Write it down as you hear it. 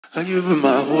And you be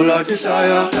my whole heart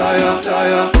desire,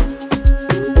 desire.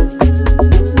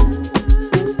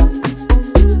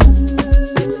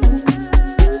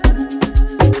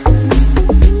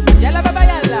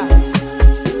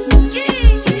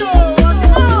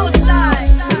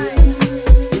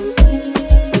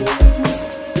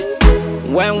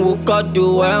 When we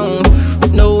cuddle, when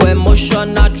no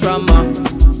emotional drama,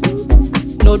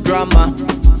 no drama.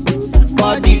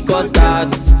 Body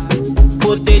contact,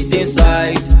 put it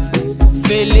inside,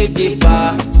 feel it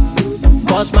deeper,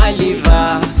 bust my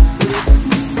liver.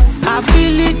 I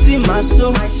feel it in my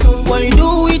soul, when you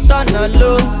do it on the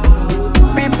low.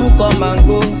 People come and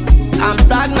go, I'm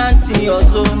stagnant in your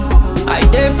zone. I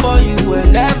there for you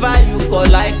whenever you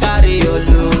call, I carry your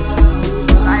load.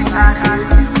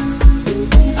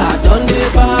 I don't dey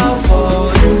bow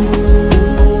for you.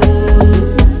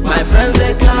 My friends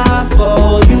they clap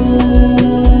for you.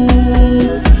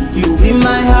 You in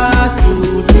my heart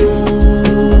true true.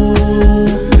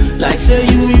 Like say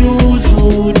you use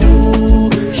voodoo,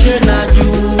 she not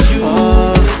juju.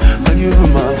 And you be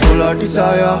my whole heart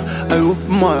desire. I open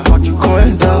my heart you go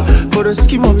enter. For the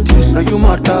scheme of things now you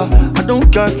matter. I don't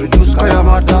care if you do sky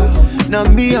matter. Now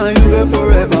me and you go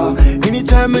forever.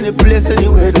 Anytime, any place, any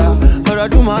weather. But I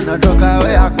do man, I don't care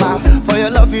where I come. For your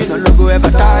love, you don't go ever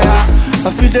tire.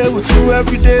 I feel there with you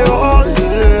every day, all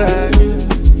day.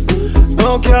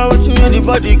 Don't care what you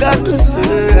anybody got to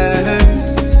say.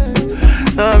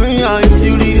 Now me and you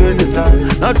till the end of time.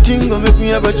 Nothing gonna make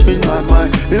me ever change my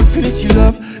mind. Infinity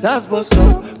love, that's what's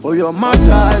up. For your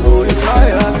matter, I go in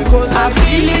fire. Because I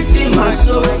feel it in my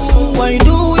soul. When you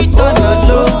do it on the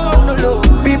low,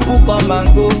 people come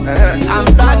and go. I'm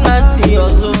stagnant in your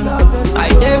zone. I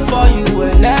there for you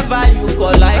whenever you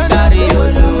call, I carry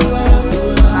your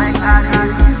load.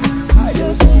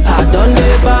 I don't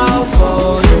dey bow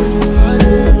for you.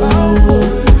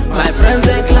 My friends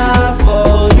they clap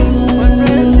for you.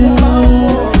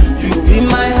 You be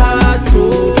my heart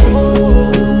true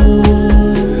true.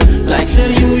 Like say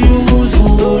you use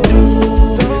voodoo,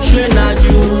 she not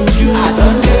juju. I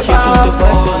don't dey bow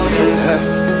for you.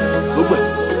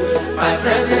 My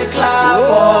friends they clap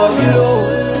for you.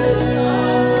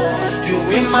 You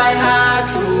in my heart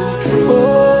true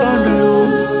true.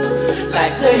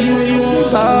 Like say you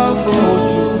use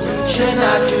voodoo, she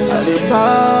not juju. I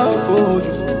live for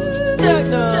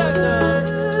you.